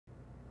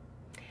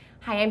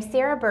Hi, I'm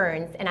Sarah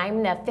Burns, and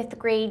I'm the 5th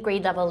grade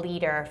grade level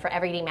leader for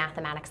Everyday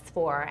Mathematics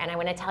 4, and I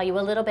want to tell you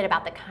a little bit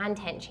about the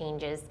content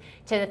changes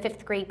to the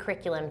 5th grade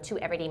curriculum to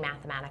Everyday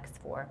Mathematics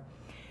 4.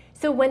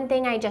 So one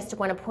thing I just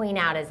want to point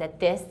out is that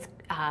this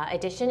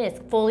edition is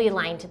fully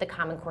aligned to the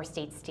Common Core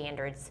State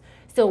Standards.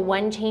 So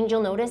one change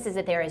you'll notice is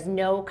that there is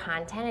no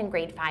content in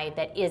grade 5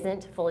 that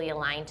isn't fully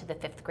aligned to the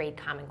 5th grade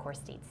Common Core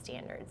State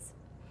Standards.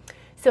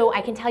 So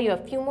I can tell you a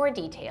few more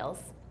details.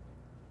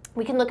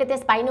 We can look at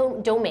this by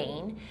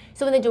domain.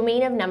 So in the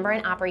domain of number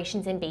and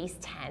operations in base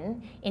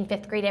 10, in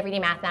 5th grade Everyday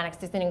Mathematics,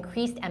 there's an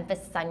increased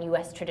emphasis on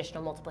US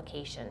traditional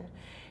multiplication.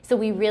 So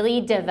we really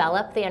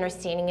develop the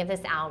understanding of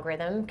this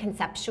algorithm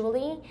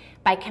conceptually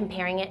by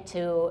comparing it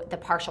to the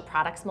partial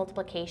products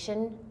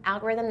multiplication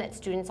algorithm that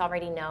students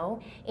already know,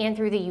 and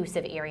through the use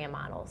of area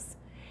models.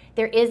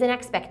 There is an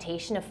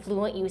expectation of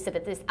fluent use of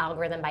this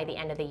algorithm by the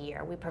end of the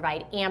year. We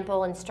provide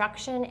ample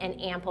instruction and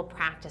ample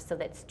practice so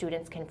that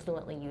students can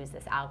fluently use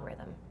this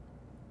algorithm.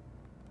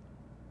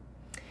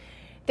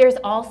 There's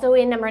also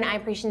in number and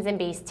operations in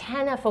base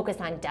 10 a focus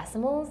on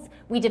decimals.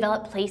 We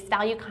develop place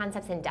value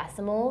concepts in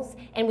decimals,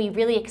 and we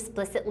really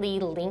explicitly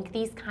link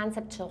these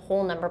concepts to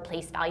whole number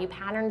place value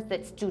patterns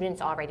that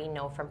students already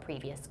know from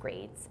previous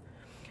grades.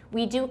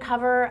 We do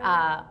cover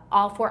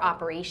all 4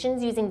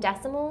 operations using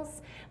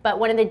decimals, but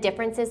one of the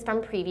differences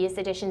from previous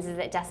editions is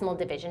that decimal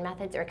division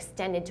methods are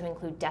extended to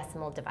include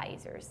decimal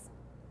divisors.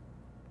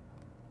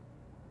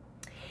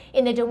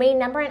 In the domain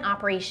number and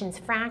operations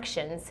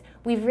fractions,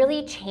 we've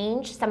really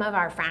changed some of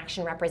our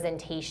fraction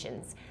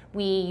representations.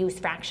 We use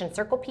fraction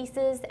circle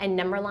pieces and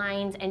number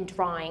lines and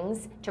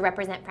drawings to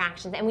represent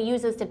fractions, and we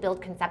use those to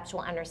build conceptual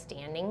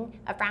understanding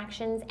of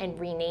fractions and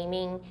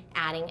renaming,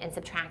 adding, and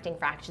subtracting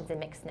fractions and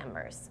mixed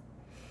numbers.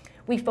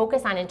 We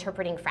focus on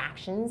interpreting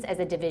fractions as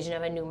a division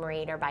of a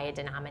numerator by a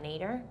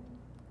denominator.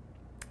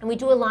 And we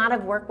do a lot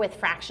of work with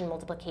fraction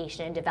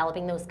multiplication and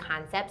developing those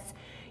concepts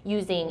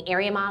using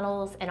area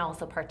models and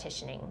also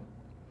partitioning.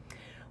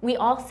 We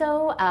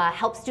also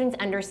help students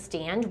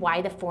understand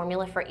why the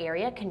formula for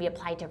area can be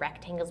applied to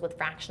rectangles with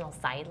fractional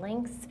side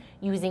lengths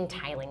using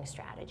tiling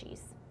strategies.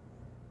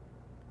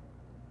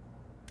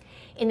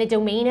 In the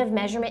domain of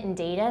measurement and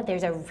data,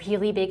 there's a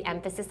really big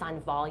emphasis on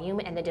volume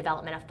and the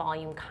development of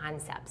volume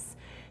concepts.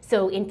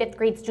 So in 5th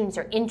grade, students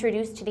are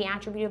introduced to the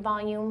attribute of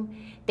volume.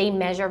 They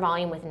measure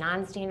volume with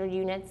non-standard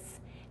units.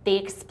 They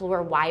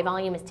explore why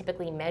volume is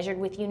typically measured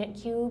with unit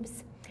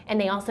cubes. And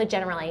they also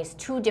generalize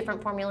 2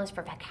 different formulas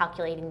for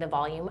calculating the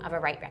volume of a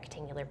right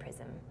rectangular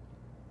prism.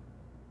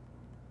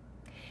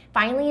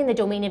 Finally, in the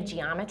domain of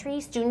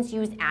geometry, students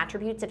use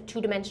attributes of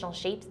 2-dimensional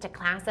shapes to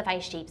classify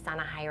shapes on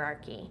a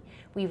hierarchy.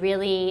 We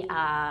really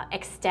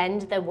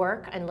extend the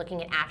work on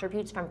looking at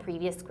attributes from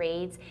previous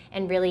grades,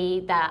 and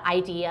really the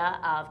idea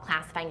of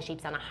classifying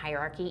shapes on a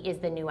hierarchy is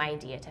the new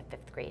idea to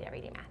 5th grade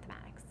Everyday Mathematics.